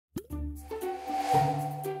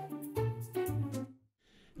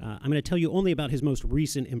I'm going to tell you only about his most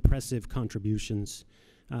recent impressive contributions.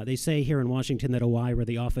 They say here in Washington that OIRA,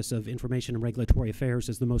 the Office of Information and Regulatory Affairs,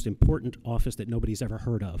 is the most important office that nobody's ever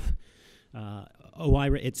heard of.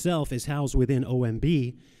 OIRA itself is housed within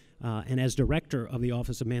OMB, and as director of the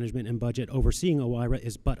Office of Management and Budget, overseeing OIRA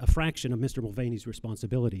is but a fraction of Mr. Mulvaney's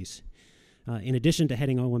responsibilities. In addition to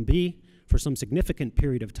heading OMB, for some significant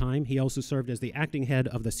period of time, he also served as the acting head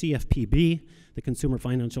of the CFPB, the Consumer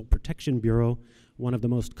Financial Protection Bureau, one of the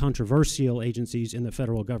most controversial agencies in the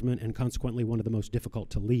federal government and consequently one of the most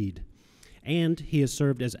difficult to lead. And he has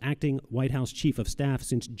served as acting White House Chief of Staff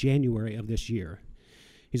since January of this year.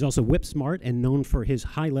 He's also whip smart and known for his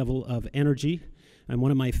high level of energy. And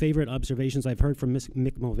one of my favorite observations I've heard from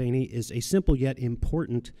Mick Mulvaney is a simple yet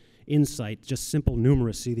important insight, just simple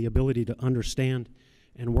numeracy, the ability to understand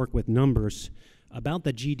and work with numbers. About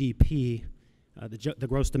the GDP, the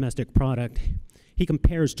gross domestic product, he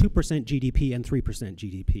compares 2% GDP and 3%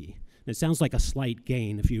 GDP. It sounds like a slight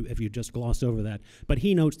gain if you just gloss over that, but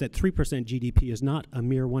he notes that 3% GDP is not a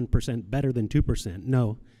mere 1% better than 2%.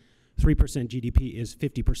 No, 3% GDP is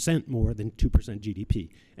 50% more than 2% GDP,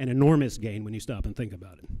 an enormous gain when you stop and think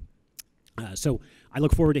about it. So I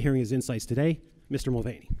look forward to hearing his insights today. Mr.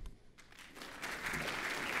 Mulvaney.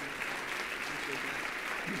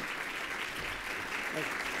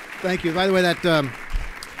 Thank you. By the way, that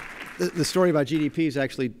the story about GDP is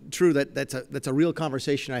actually true. That's a real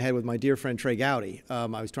conversation I had with my dear friend Trey Gowdy. I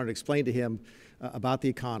was trying to explain to him about the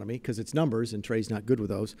economy, because it's numbers, and Trey's not good with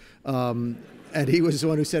those. And he was the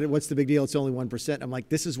one who said, what's the big deal? It's only 1%. I'm like,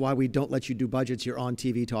 this is why we don't let you do budgets. You're on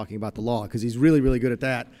TV talking about the law, because he's really, really good at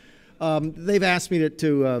that. They've asked me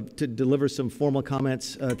to deliver some formal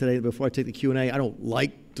comments today before I take the Q&A. I don't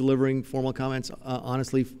like delivering formal comments,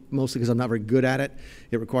 honestly, mostly because I'm not very good at it.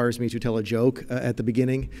 It requires me to tell a joke at the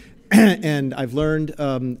beginning. And I've learned,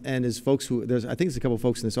 and as folks who, I think there's a couple of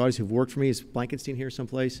folks in this audience who've worked for me. Is Blankenstein here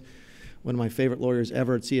someplace? One of my favorite lawyers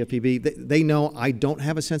ever at CFPB. They know I don't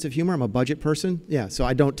have a sense of humor. I'm a budget person. Yeah, so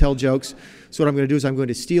I don't tell jokes. So what I'm going to do is I'm going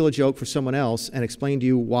to steal a joke for someone else and explain to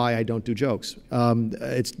you why I don't do jokes.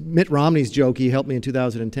 It's Mitt Romney's joke. He helped me in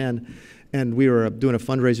 2010. And we were doing a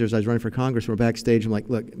fundraiser as I was running for Congress. We're backstage. I'm like,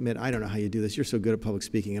 look, Mitt, I don't know how you do this. You're so good at public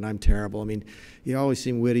speaking, and I'm terrible. I mean, you always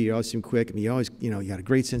seem witty. You always seem quick. I mean, you always, you got a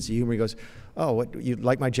great sense of humor. He goes, oh, what, you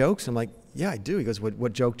like my jokes? I'm like, yeah, I do. He goes,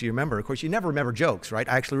 what joke do you remember? Of course, you never remember jokes, right?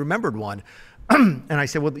 I actually remembered one. And I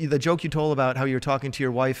said, well, the joke you told about how you were talking to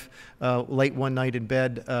your wife late one night in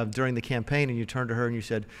bed during the campaign, and you turned to her and you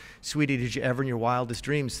said, sweetie, did you ever in your wildest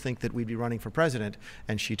dreams think that we'd be running for president?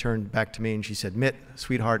 And she turned back to me and she said, Mitt,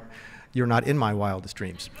 sweetheart, you're not in my wildest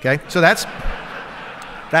dreams, okay? So that's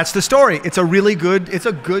the story. It's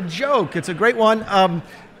a good joke. It's a great one.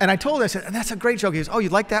 And I told her, I said, that's a great joke. He goes, oh, you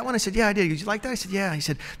like that one? I said, yeah, I did. He goes, you like that? I said, yeah. He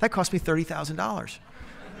said, that cost me $30,000.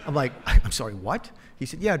 I'm like, I'm sorry, what? He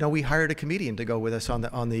said, yeah, no, we hired a comedian to go with us on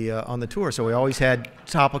the tour. So we always had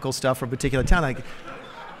topical stuff from a particular town. Like,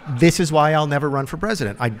 this is why I'll never run for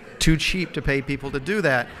president. I'm too cheap to pay people to do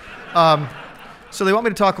that. So they want me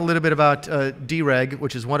to talk a little bit about dereg,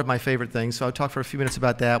 which is one of my favorite things. So I'll talk for a few minutes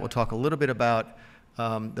about that. We'll talk a little bit about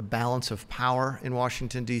the balance of power in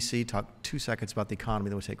Washington, D.C., talk 2 seconds about the economy,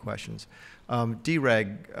 then we'll take questions.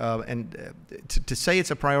 Dereg, and to say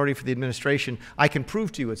it's a priority for the administration, I can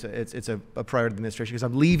prove to you it's a priority of the administration because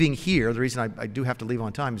I'm leaving here. The reason I do have to leave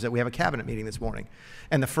on time is that we have a cabinet meeting this morning.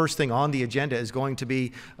 And the first thing on the agenda is going to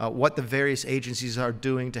be what the various agencies are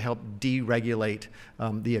doing to help deregulate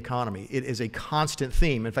the economy. It is a constant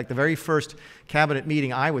theme. In fact, the very first cabinet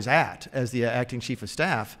meeting I was at as the acting chief of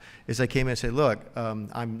staff is I came in and said, look,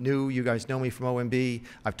 I'm new. You guys know me from OMB.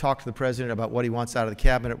 I've talked to the president about what he wants out of the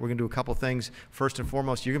cabinet. We're going to do a couple things. First and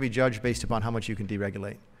foremost, you're going to be judged based upon how much you can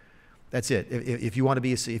deregulate. That's it. If you want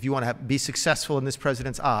to be successful in this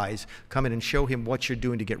president's eyes, come in and show him what you're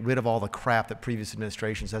doing to get rid of all the crap that previous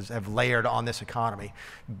administrations have layered on this economy.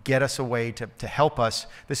 Get us a way to help us.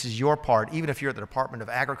 This is your part. Even if you're at the Department of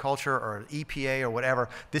Agriculture or EPA or whatever,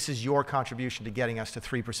 this is your contribution to getting us to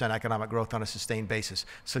 3% economic growth on a sustained basis.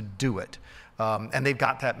 So do it. And they've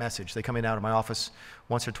got that message. They come in out of my office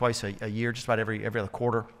once or twice a year, just about every other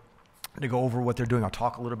quarter, to go over what they're doing. I'll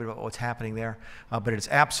talk a little bit about what's happening there, but it's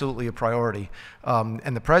absolutely a priority.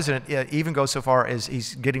 And the president even goes so far as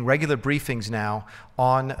he's getting regular briefings now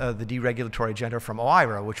on the deregulatory agenda from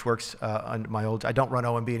OIRA, which works on my old, I don't run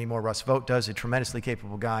OMB anymore, Russ Vogt does, a tremendously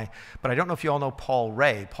capable guy. But I don't know if you all know Paul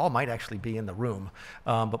Ray. Paul might actually be in the room,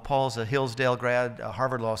 but Paul's a Hillsdale grad, a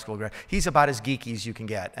Harvard Law School grad. He's about as geeky as you can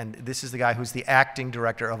get. And this is the guy who's the acting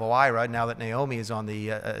director of OIRA now that Naomi is on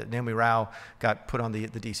the, Naomi Rao got put on the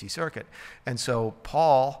DC circuit. circuit. And so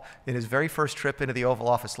Paul, in his very first trip into the Oval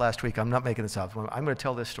Office last week, I'm not making this up, I'm going to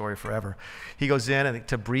tell this story forever. He goes in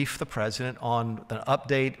to brief the president on the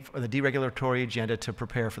update for the deregulatory agenda to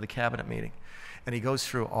prepare for the cabinet meeting. And he goes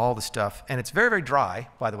through all the stuff. And it's very, very dry,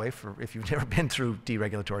 by the way, for if you've never been through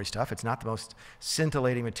deregulatory stuff. It's not the most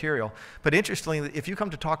scintillating material. But interestingly, if you come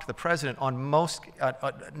to talk to the president on most,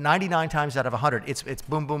 99 times out of 100, it's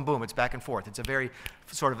boom, boom, boom. It's back and forth. It's a very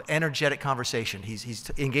sort of energetic conversation. He's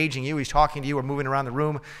engaging you. He's talking to you. We're moving around the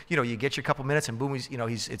room. You know, you get your couple minutes, and boom,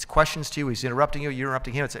 it's questions to you. He's interrupting you. You're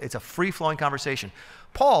interrupting him. It's a free-flowing conversation.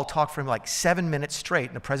 Paul talked for him like 7 minutes straight,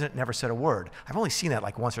 and the president never said a word. I've only seen that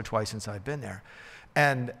like once or twice since I've been there.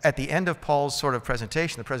 And at the end of Paul's sort of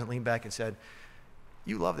presentation, the president leaned back and said,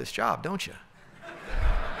 "You love this job, don't you?"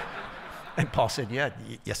 And Paul said,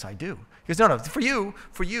 yes, I do. He goes, no, for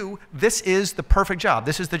you, this is the perfect job.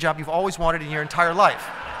 This is the job you've always wanted in your entire life.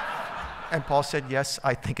 And Paul said, yes,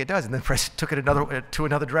 I think it does. And then the president took it to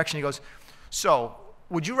another direction. He goes, so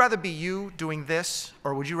would you rather be you doing this,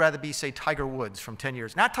 or would you rather be, say, Tiger Woods from 10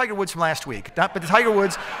 years? Not Tiger Woods from last week, but the Tiger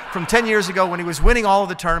Woods from 10 years ago when he was winning all of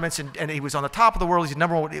the tournaments and he was on the top of the world. He's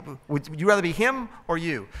number one. Would you rather be him or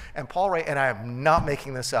you? And Paul, and I am not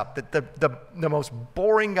making this up, the most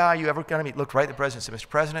boring guy you ever gonna meet looked right at the president and said,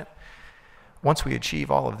 Mr. President, once we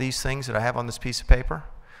achieve all of these things that I have on this piece of paper,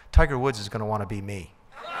 Tiger Woods is gonna wanna be me.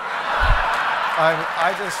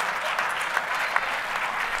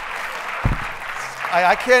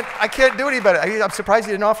 I can't do any better. I'm surprised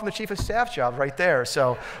he didn't offer him the chief of staff job right there.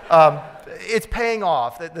 So it's paying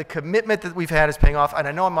off. The commitment that we've had is paying off. And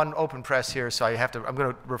I know I'm on open press here, so I'm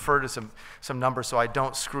going to refer to some numbers so I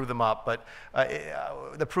don't screw them up. But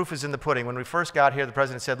the proof is in the pudding. When we first got here, the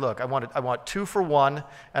president said, look, I want 2 for 1,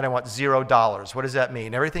 and I want $0. What does that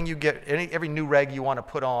mean? Everything you get, every new reg you want to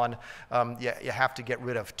put on, you have to get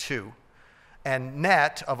rid of 2. And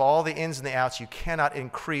net of all the ins and the outs, you cannot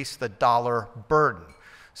increase the dollar burden.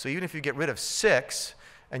 So even if you get rid of 6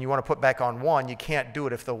 and you want to put back on 1, you can't do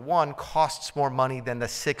it if the 1 costs more money than the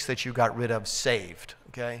 6 that you got rid of saved,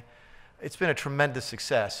 okay? It's been a tremendous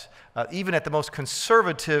success. Even at the most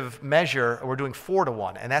conservative measure, we're doing 4 to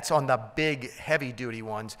 1, and that's on the big, heavy-duty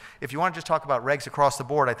ones. If you want to just talk about regs across the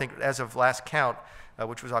board, I think as of last count,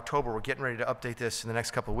 which was October, we're getting ready to update this in the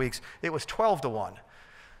next couple of weeks, it was 12 to 1.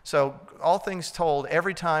 So all things told,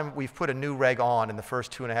 every time we've put a new reg on in the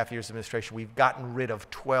first 2.5 years of administration, we've gotten rid of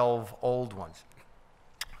 12 old ones.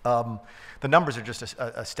 The numbers are just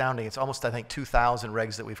astounding. It's almost, I think, 2,000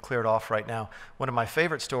 regs that we've cleared off right now. One of my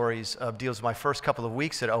favorite stories deals with my first couple of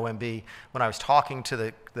weeks at OMB when I was talking to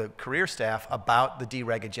the career staff about the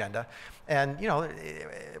dereg agenda. And, you know,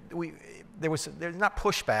 there's not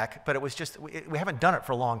pushback, but it was just, we haven't done it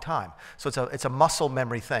for a long time. So it's a muscle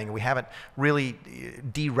memory thing. We haven't really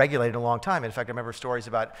deregulated in a long time. In fact, I remember stories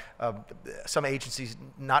about some agencies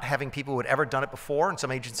not having people who had ever done it before, and some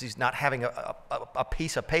agencies not having a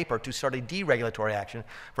piece of paper to start a deregulatory action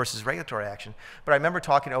versus regulatory action. But I remember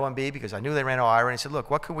talking to OMB because I knew they ran OIRA, and I said, look,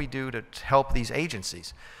 what can we do to help these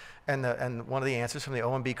agencies? And one of the answers from the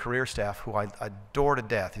OMB career staff, who I adore to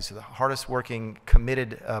death, these are the hardest working,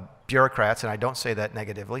 committed bureaucrats, and I don't say that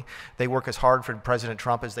negatively. They work as hard for President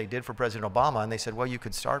Trump as they did for President Obama, and they said, well, you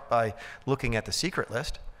could start by looking at the secret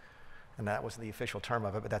list. And that wasn't the official term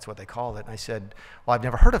of it, but that's what they called it. And I said, well, I've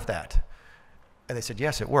never heard of that. And they said,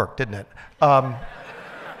 yes, it worked, didn't it?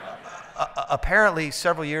 Apparently,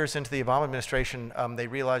 several years into the Obama administration, they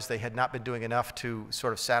realized they had not been doing enough to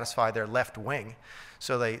sort of satisfy their left wing.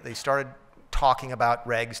 So they started talking about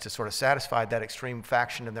regs to sort of satisfy that extreme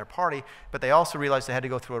faction in their party, but they also realized they had to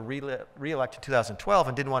go through a re-elect in 2012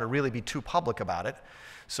 and didn't want to really be too public about it.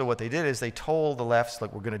 So what they did is they told the lefts,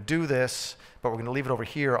 like, we're going to do this, but we're going to leave it over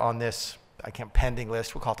here on this, pending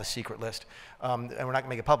list. We'll call it the secret list, and we're not going to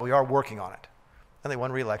make it public. We are working on it. And they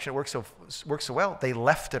won re-election. It worked so well, they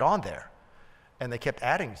left it on there. And they kept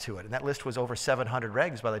adding to it. And that list was over 700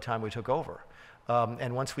 regs by the time we took over.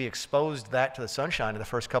 And once we exposed that to the sunshine in the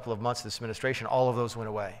first couple of months of this administration, all of those went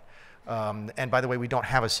away. And by the way, we don't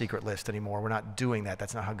have a secret list anymore. We're not doing that.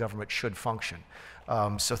 That's not how government should function.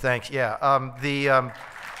 So thanks. Yeah.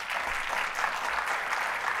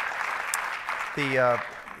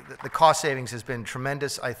 The cost savings has been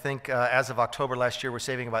tremendous. I think as of October last year, we're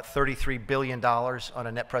saving about $33 billion on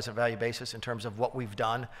a net present value basis in terms of what we've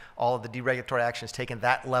done. All of the deregulatory actions taken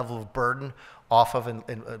that level of burden off of, in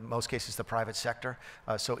most cases, the private sector.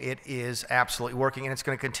 So it is absolutely working, and it's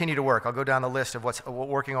going to continue to work. I'll go down the list of what we're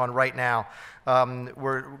working on right now.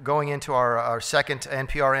 We're going into our second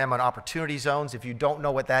NPRM on opportunity zones. If you don't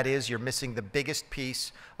know what that is, you're missing the biggest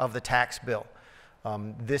piece of the tax bill.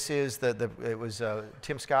 This is it was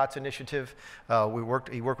Tim Scott's initiative. He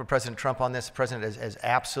worked with President Trump on this. The president has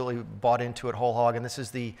absolutely bought into it whole hog. And this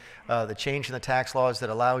is the change in the tax laws that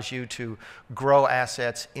allows you to grow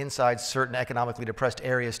assets inside certain economically depressed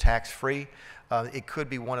areas tax-free. It could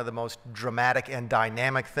be one of the most dramatic and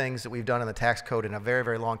dynamic things that we've done in the tax code in a very,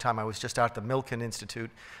 very long time. I was just out at the Milken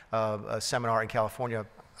Institute, a seminar in California.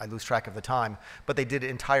 I lose track of the time, but they did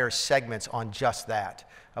entire segments on just that.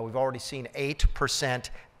 We've already seen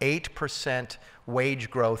 8% wage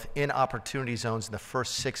growth in opportunity zones in the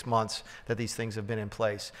first 6 months that these things have been in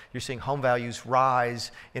place. You're seeing home values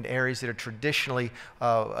rise in areas that are traditionally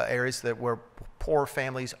areas where poor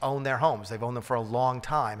families own their homes. They've owned them for a long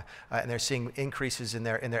time, and they're seeing increases in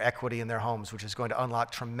their equity in their homes, which is going to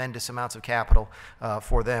unlock tremendous amounts of capital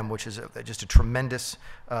for them, which is just a tremendous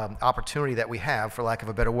opportunity that we have, for lack of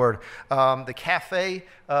a better word. The cafe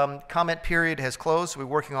comment period has closed. We're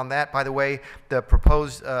working on that. By the way, the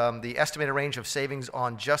proposed, the estimated range of savings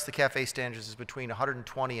on just the cafe standards is between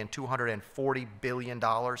 $120 and $240 billion.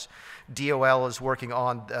 DOL is working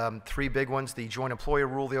on 3 big ones: the joint employer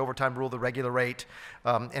rule, the overtime rule, the regular rate.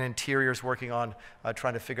 And Interior is working on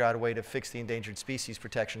trying to figure out a way to fix the endangered species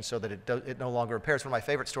protection so that it no longer appears. One of my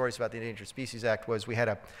favorite stories about the Endangered Species Act was we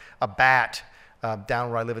had a bat down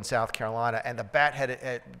where I live in South Carolina, and the bat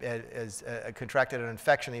had contracted an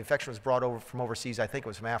infection. The infection was brought over from overseas, I think it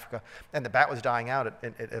was from Africa, and the bat was dying out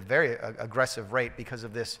at a very aggressive rate because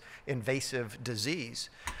of this invasive disease.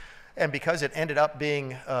 And because it ended up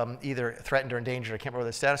being either threatened or endangered, I can't remember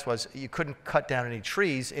what the status was, you couldn't cut down any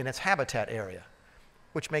trees in its habitat area,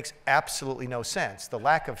 which makes absolutely no sense. The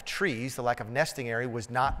lack of trees, the lack of nesting area was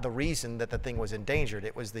not the reason that the thing was endangered.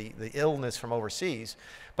 It was the illness from overseas.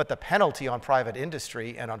 But the penalty on private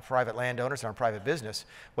industry and on private landowners and on private business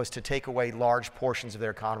was to take away large portions of their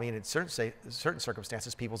economy and in certain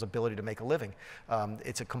circumstances, people's ability to make a living.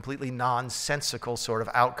 It's a completely nonsensical sort of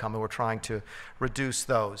outcome, and we're trying to reduce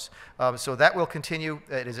those. So that will continue.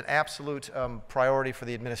 It is an absolute priority for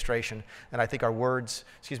the administration, and I think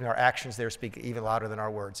our actions there speak even louder than our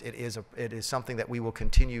words. It is something that we will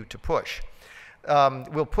continue to push.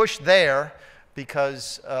 We'll push there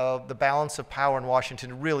because the balance of power in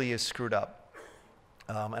Washington really is screwed up.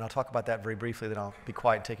 And I'll talk about that very briefly, then I'll be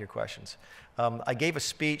quiet and take your questions. I gave a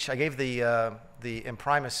speech, I gave the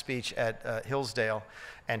imprimis speech at Hillsdale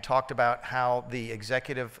and talked about how the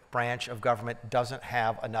executive branch of government doesn't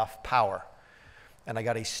have enough power. And I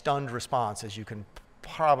got a stunned response, as you can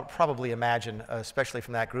probably imagine, especially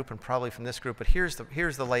from that group and probably from this group. But here's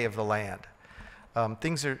the lay of the land.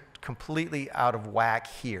 Things are completely out of whack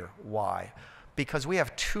here. Why? Because we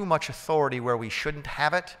have too much authority where we shouldn't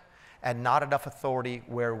have it and not enough authority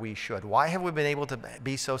where we should. Why have we been able to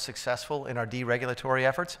be so successful in our deregulatory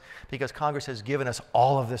efforts? Because Congress has given us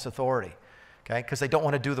all of this authority, okay? Because they don't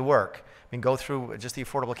want to do the work. I mean, go through just the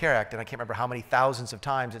Affordable Care Act, and I can't remember how many thousands of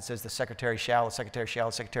times it says the secretary shall, the secretary shall,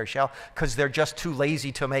 the secretary shall, because they're just too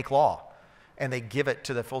lazy to make law. And they give it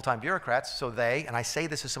to the full-time bureaucrats so they, and I say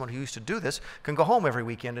this as someone who used to do this, can go home every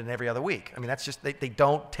weekend and every other week. I mean, that's just, they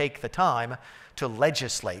don't take the time to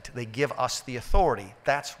legislate. They give us the authority.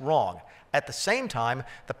 That's wrong. At the same time,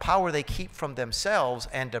 the power they keep from themselves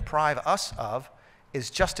and deprive us of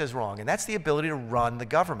is just as wrong, and that's the ability to run the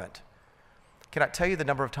government. Can I tell you the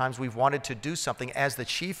number of times we've wanted to do something as the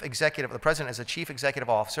chief executive, the president as a chief executive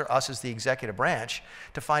officer, us as the executive branch,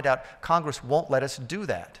 to find out Congress won't let us do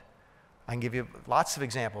that. I can give you lots of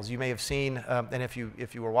examples. You may have seen, and if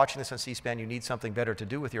you were watching this on C-SPAN, you need something better to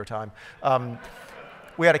do with your time.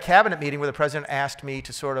 We had a cabinet meeting where the president asked me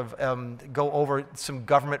to sort of go over some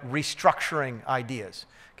government restructuring ideas.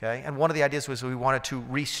 Okay? And one of the ideas was we wanted to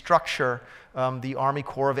restructure the Army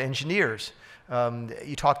Corps of Engineers.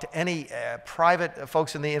 You talk to any private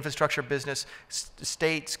folks in the infrastructure business,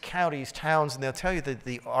 states, counties, towns, and they'll tell you that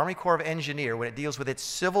the Army Corps of Engineers, when it deals with its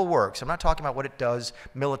civil works, I'm not talking about what it does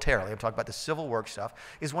militarily, I'm talking about the civil work stuff,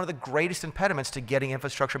 is one of the greatest impediments to getting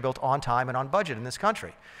infrastructure built on time and on budget in this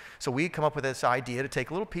country. So we come up with this idea to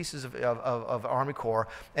take little pieces of Army Corps,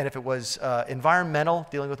 and if it was environmental,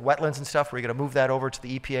 dealing with wetlands and stuff, we're going to move that over to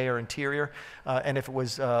the EPA or Interior. And if it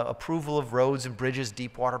was approval of roads and bridges,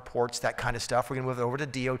 deep water ports, that kind of stuff, we're going to move it over to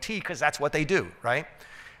DOT because that's what they do, right?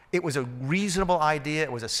 It was a reasonable idea.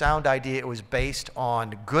 It was a sound idea. It was based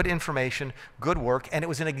on good information, good work, and it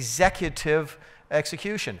was an executive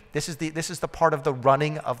execution. This is the part of the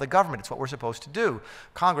running of the government. It's what we're supposed to do.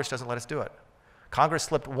 Congress doesn't let us do it. Congress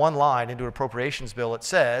slipped one line into an appropriations bill. It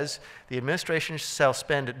says, the administration shall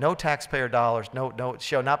spend no taxpayer dollars,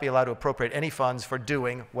 shall not be allowed to appropriate any funds for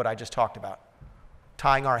doing what I just talked about.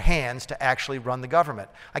 tying our hands to actually run the government.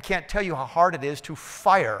 I can't tell you how hard it is to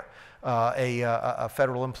fire a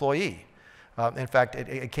federal employee. In fact,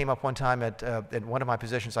 it came up one time at one of my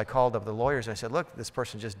positions. I called up the lawyers and I said, look, this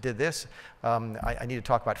person just did this. I need to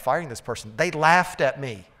talk about firing this person. They laughed at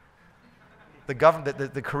me.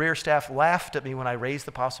 The career staff laughed at me when I raised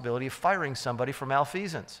the possibility of firing somebody for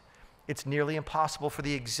malfeasance. It's nearly impossible for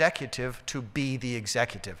the executive to be the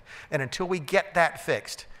executive. And until we get that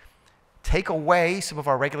fixed, take away some of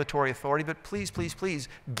our regulatory authority, but please, please, please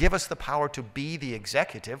give us the power to be the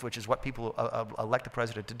executive, which is what people elect the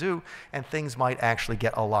president to do, and things might actually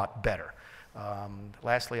get a lot better.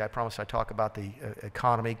 Lastly, I promised I'd talk about the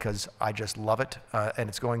economy because I just love it, and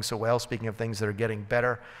it's going so well. Speaking of things that are getting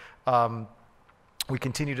better, we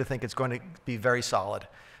continue to think it's going to be very solid.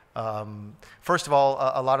 First of all,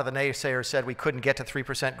 a lot of the naysayers said we couldn't get to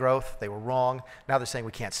 3% growth. They were wrong. Now they're saying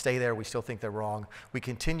we can't stay there. We still think they're wrong. We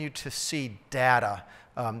continue to see data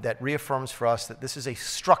that reaffirms for us that this is a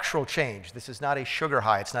structural change. This is not a sugar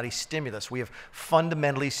high. It's not a stimulus. We have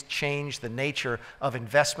fundamentally changed the nature of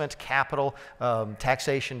investment, capital,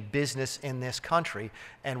 taxation, business in this country,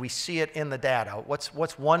 and we see it in the data.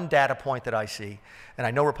 What's one data point that I see? And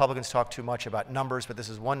I know Republicans talk too much about numbers, but this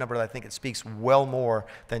is one number that I think it speaks well more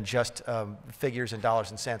than just figures and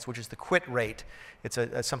dollars and cents, which is the quit rate. It's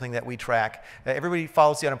something that we track. Everybody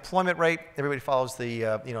follows the unemployment rate. Everybody follows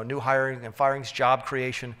the new hiring and firings, job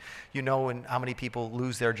creation. You know how many people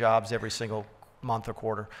lose their jobs every single month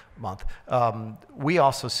or month. We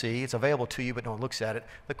also see, it's available to you, but no one looks at it,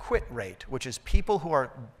 the quit rate, which is people who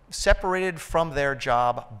are separated from their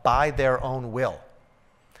job by their own will.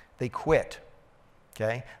 They quit,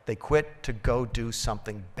 okay? They quit to go do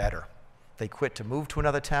something better. They quit to move to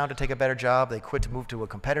another town to take a better job. They quit to move to a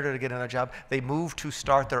competitor to get another job. They move to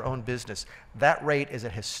start their own business. That rate is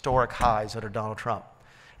at historic highs under Donald Trump.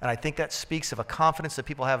 And I think that speaks of a confidence that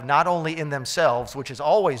people have not only in themselves, which has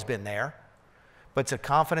always been there, but it's a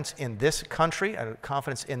confidence in this country, a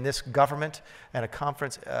confidence in this government, and a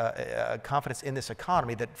confidence in this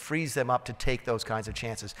economy that frees them up to take those kinds of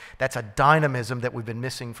chances. That's a dynamism that we've been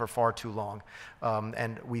missing for far too long.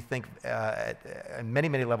 And we think at many,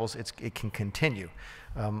 many levels it can continue.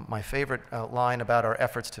 My favorite line about our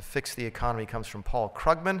efforts to fix the economy comes from Paul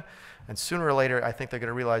Krugman. And sooner or later, I think they're going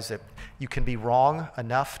to realize that you can be wrong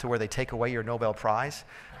enough to where they take away your Nobel Prize.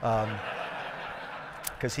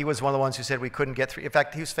 Because he was one of the ones who said we couldn't get through. In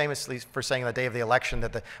fact, he was famously for saying on the day of the election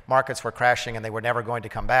that the markets were crashing and they were never going to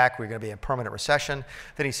come back. We were going to be in permanent recession.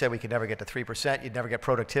 Then he said we could never get to 3%. You'd never get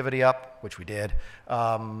productivity up, which we did.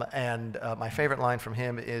 My favorite line from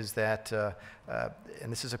him is that,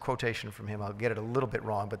 and this is a quotation from him. I'll get it a little bit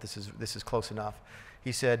wrong, but this is close enough.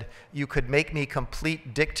 He said, "You could make me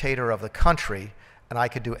complete dictator of the country, and I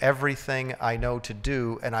could do everything I know to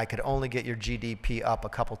do, and I could only get your GDP up a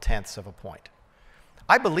couple tenths of a point."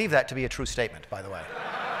 I believe that to be a true statement, by the way.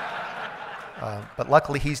 But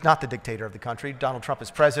luckily, he's not the dictator of the country. Donald Trump is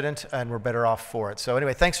president, and we're better off for it. So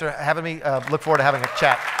anyway, thanks for having me. Look forward to having a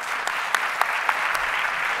chat.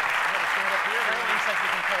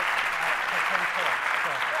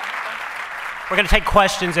 We're going to take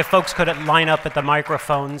questions. If folks could line up at the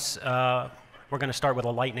microphones. We're going to start with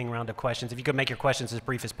a lightning round of questions. If you could make your questions as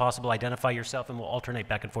brief as possible, identify yourself, and we'll alternate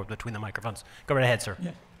back and forth between the microphones. Go right ahead, sir.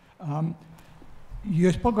 Yeah.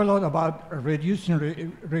 You spoke a lot about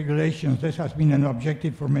reducing regulations. This has been an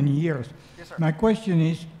objective for many years. Yes, sir. My question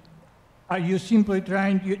is, are you simply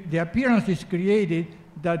trying, the appearance is created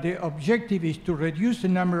that the objective is to reduce the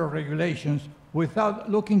number of regulations without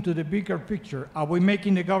looking to the bigger picture? Are we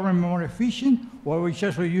making the government more efficient, or are we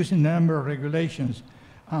just reducing the number of regulations?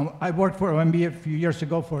 I worked for OMB a few years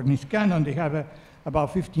ago for Niscan, and they have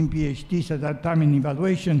about 15 PhDs at that time in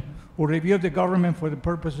evaluation who reviewed the government for the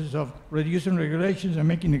purposes of reducing regulations and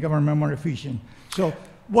making the government more efficient. So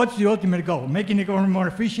what's the ultimate goal? Making the government more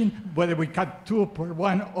efficient, whether we cut 2 per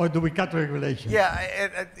 1 or do we cut regulations? Yeah,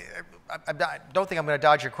 I don't think I'm going to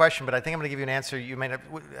dodge your question, but I think I'm going to give you an answer. You may not,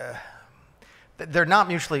 they're not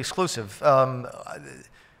mutually exclusive.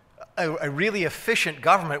 A really efficient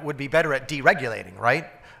government would be better at deregulating, right?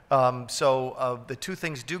 So the two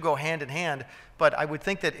things do go hand in hand, but I would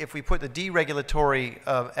think that if we put the deregulatory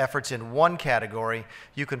efforts in one category,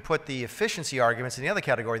 you can put the efficiency arguments in the other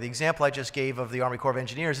category. The example I just gave of the Army Corps of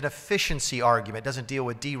Engineers is an efficiency argument. It doesn't deal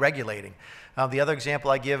with deregulating. The other example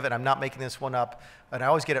I give, and I'm not making this one up, and I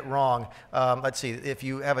always get it wrong. Let's see, if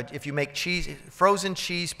you make frozen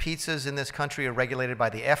cheese pizzas in this country are regulated by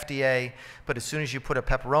the FDA, but as soon as you put a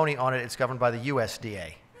pepperoni on it, it's governed by the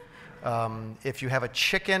USDA. If you have a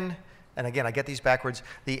chicken and again, I get these backwards,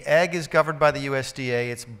 the egg is governed by the USDA,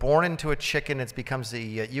 it's born into a chicken, it becomes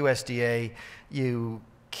the USDA, you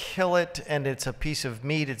kill it and it's a piece of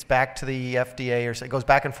meat, it's back to the FDA, or so it goes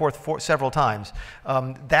back and forth several times.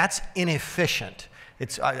 That's inefficient.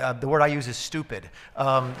 It's, the word I use is stupid.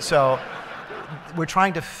 So we're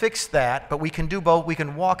trying to fix that, but we can do both. We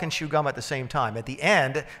can walk and chew gum at the same time. At the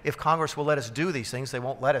end, if Congress will let us do these things, they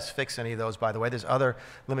won't let us fix any of those, by the way. There's other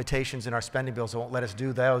limitations in our spending bills that won't let us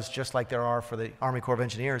do those, just like there are for the Army Corps of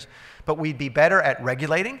Engineers. But we'd be better at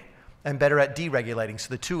regulating and better at deregulating, so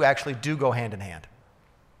the two actually do go hand in hand.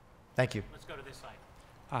 Thank you. Let's go to this side.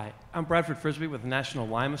 Hi, I'm Bradford Frisbee with the National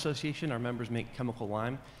Lime Association. Our members make chemical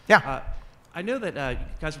lime. Yeah. I know that you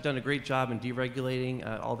guys have done a great job in deregulating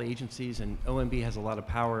all the agencies, and OMB has a lot of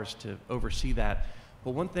powers to oversee that.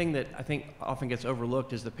 But one thing that I think often gets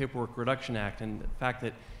overlooked is the Paperwork Reduction Act, and the fact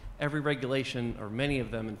that every regulation, or many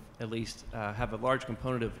of them at least, have a large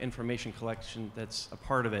component of information collection that's a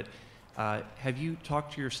part of it. Have you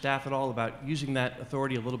talked to your staff at all about using that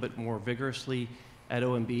authority a little bit more vigorously at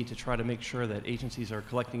OMB to try to make sure that agencies are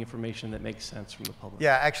collecting information that makes sense from the public?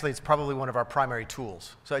 Yeah, actually, it's probably one of our primary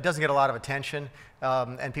tools. So it doesn't get a lot of attention,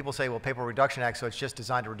 and people say, well, Paper Reduction Act, so it's just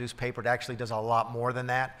designed to reduce paper. It actually does a lot more than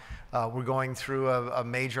that. We're going through a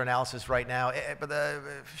major analysis right now, but the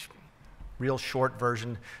real short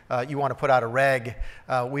version, you want to put out a reg,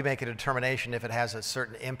 we make a determination if it has a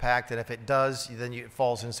certain impact, and if it does, then it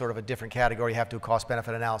falls in sort of a different category. You have to do a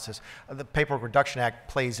cost-benefit analysis. The Paperwork Reduction Act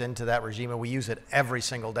plays into that regime, and we use it every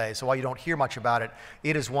single day. So while you don't hear much about it,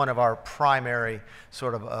 it is one of our primary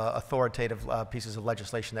sort of authoritative pieces of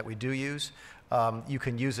legislation that we do use. You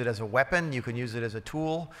can use it as a weapon, you can use it as a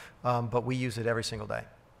tool, but we use it every single day.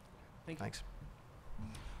 Thanks.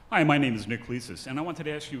 Hi, my name is Nick Leasis, and I wanted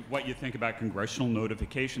to ask you what you think about congressional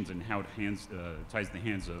notifications and how it ties the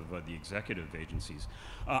hands of the executive agencies.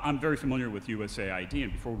 I'm very familiar with USAID,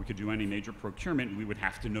 and before we could do any major procurement, we would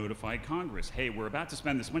have to notify Congress, hey, we're about to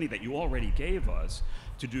spend this money that you already gave us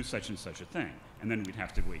to do such and such a thing. And then we'd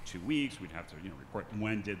have to wait 2 weeks, we'd have to report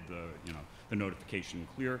when did the notification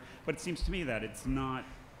clear. But it seems to me that it's not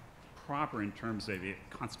proper in terms of a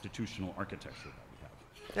constitutional architecture.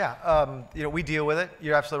 Yeah, we deal with it.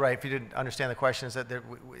 You're absolutely right. If you didn't understand the question, is that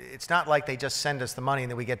it's not like they just send us the money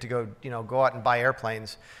and then we get to go, go out and buy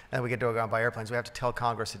airplanes, and then we get to go out and buy airplanes. We have to tell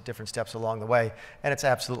Congress at different steps along the way, and it's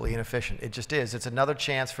absolutely inefficient. It just is. It's another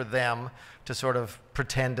chance for them to sort of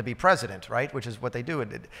pretend to be president, right? Which is what they do.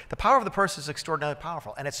 The power of the purse is extraordinarily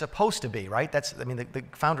powerful, and it's supposed to be, right? The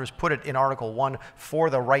founders put it in Article 1 for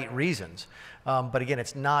the right reasons. But again,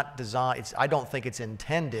 it's not designed. I don't think it's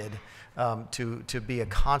intended to be a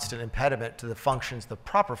constant impediment to the functions, the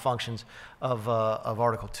proper functions of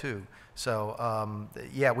Article 2. So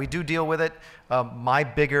yeah, we do deal with it.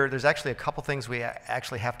 There's actually a couple things we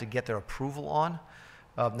actually have to get their approval on.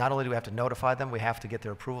 Not only do we have to notify them, we have to get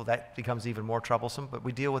their approval. That becomes even more troublesome, but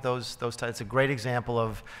we deal with those types. It's a great example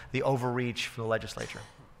of the overreach from the legislature.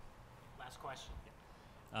 Last question.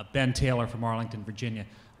 Ben Taylor from Arlington, Virginia.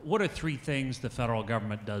 What are 3 things the federal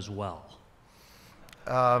government does well?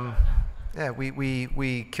 Yeah,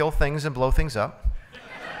 we kill things and blow things up.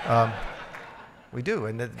 We do,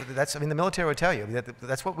 and the military would tell you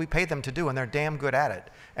that's what we pay them to do, and they're damn good at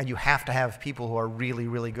it. And you have to have people who are really,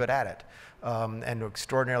 really good at it, and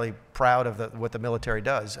extraordinarily proud of what the military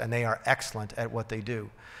does, and they are excellent at what they do.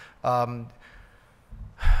 Let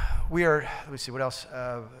me see, what else?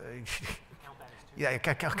 Yeah,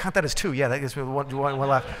 count that as 2. Yeah, that gives me one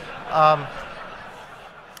left.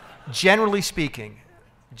 Generally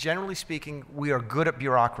speaking, we are good at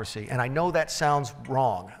bureaucracy, and I know that sounds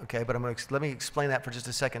wrong, okay, but let me explain that for just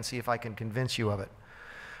a second, see if I can convince you of it.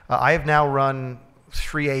 I have now run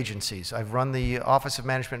 3 agencies. I've run the Office of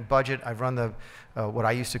Management and Budget. I've run what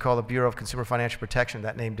I used to call the Bureau of Consumer Financial Protection.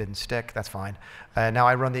 That name didn't stick. That's fine. Now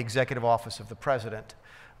I run the Executive Office of the President.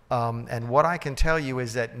 And what I can tell you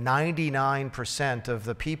is that 99% of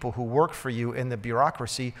the people who work for you in the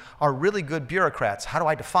bureaucracy are really good bureaucrats. How do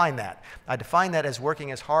I define that? I define that as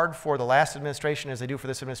working as hard for the last administration as they do for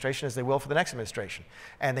this administration as they will for the next administration.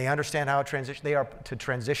 And they understand how they are to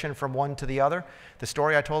transition from one to the other. The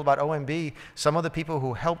story I told about OMB, some of the people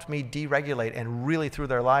who helped me deregulate and really threw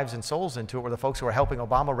their lives and souls into it were the folks who were helping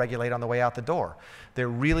Obama regulate on the way out the door.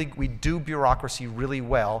 We do bureaucracy really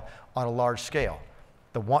well on a large scale.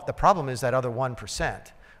 The problem is that other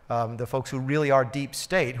 1%, the folks who really are deep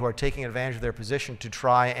state, who are taking advantage of their position to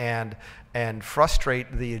try and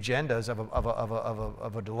frustrate the agendas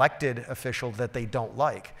of an elected official that they don't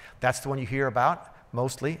like. That's the one you hear about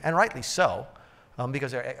mostly, and rightly so.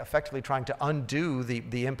 because they're effectively trying to undo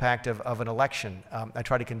the impact of an election. I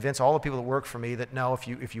try to convince all the people that work for me that no,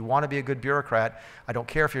 if you want to be a good bureaucrat, I don't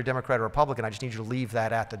care if you're a Democrat or Republican, I just need you to leave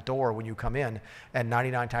that at the door when you come in, and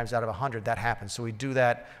 99 times out of 100 that happens. So we do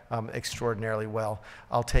that extraordinarily well.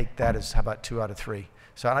 I'll take that as, how about 2 out of 3?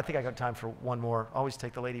 So I think I got time for one more. Always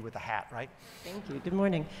take the lady with the hat, right? Thank you. Good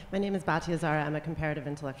morning. My name is Batia Zara. I'm a comparative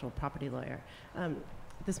intellectual property lawyer.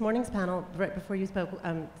 This morning's panel, right before you spoke,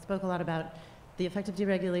 spoke a lot about the effect of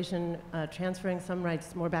deregulation, transferring some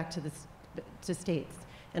rights more back to states.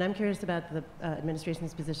 And I'm curious about the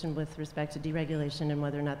administration's position with respect to deregulation and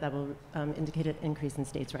whether or not that will indicate an increase in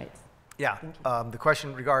states' rights. Yeah, the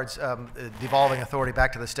question regards devolving authority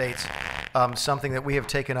back to the states, something that we have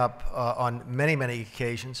taken up on many, many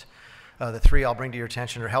occasions. The 3 I'll bring to your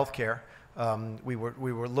attention are healthcare. We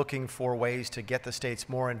were looking for ways to get the states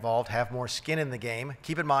more involved, have more skin in the game.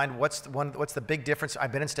 Keep in mind, what's the big difference?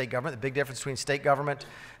 I've been in state government. The big difference between state government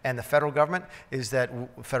and the federal government is that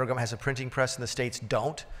the federal government has a printing press and the states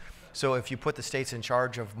don't. So if you put the states in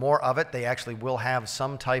charge of more of it, they actually will have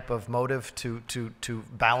some type of motive to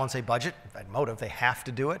balance a budget. That motive, they have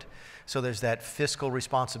to do it. So there's that fiscal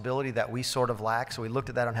responsibility that we sort of lack. So we looked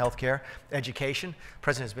at that on healthcare. Education, the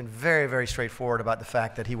president has been very, very straightforward about the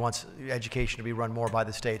fact that he wants education to be run more by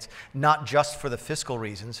the states, not just for the fiscal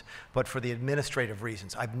reasons, but for the administrative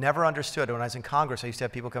reasons. I've never understood, when I was in Congress, I used to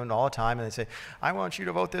have people come in all the time and they say, I want you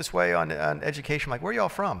to vote this way on education. I'm like, where are y'all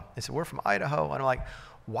from? They said, we're from Idaho. And I'm like,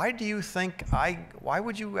 why do you think why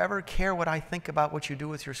would you ever care what I think about what you do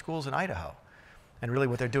with your schools in Idaho? And really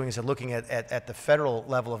what they're doing is they're looking at the federal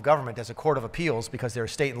level of government as a court of appeals because their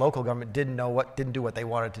state and local government didn't do what they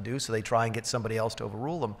wanted to do, so they try and get somebody else to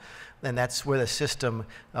overrule them. And that's where the system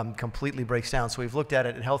completely breaks down. So we've looked at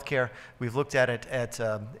it in healthcare, we've looked at it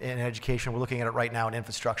in education, we're looking at it right now in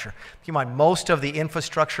infrastructure. Keep in mind, most of the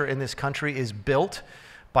infrastructure in this country is built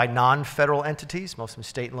by non-federal entities, most of them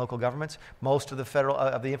state and local governments. Most of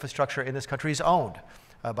the infrastructure in this country is owned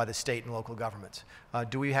by the state and local governments.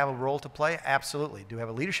 Do we have a role to play? Absolutely. Do we have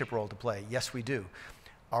a leadership role to play? Yes, we do.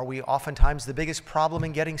 Are we oftentimes the biggest problem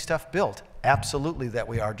in getting stuff built? Absolutely that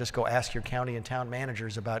we are. Just go ask your county and town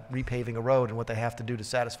managers about repaving a road and what they have to do to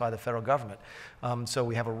satisfy the federal government. So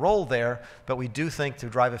we have a role there, but we do think to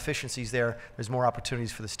drive efficiencies there, there's more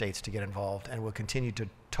opportunities for the states to get involved, and we'll continue to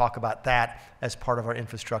talk about that as part of our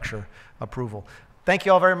infrastructure approval. Thank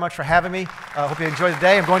you all very much for having me. I hope you enjoyed the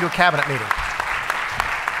day. I'm going to a cabinet meeting.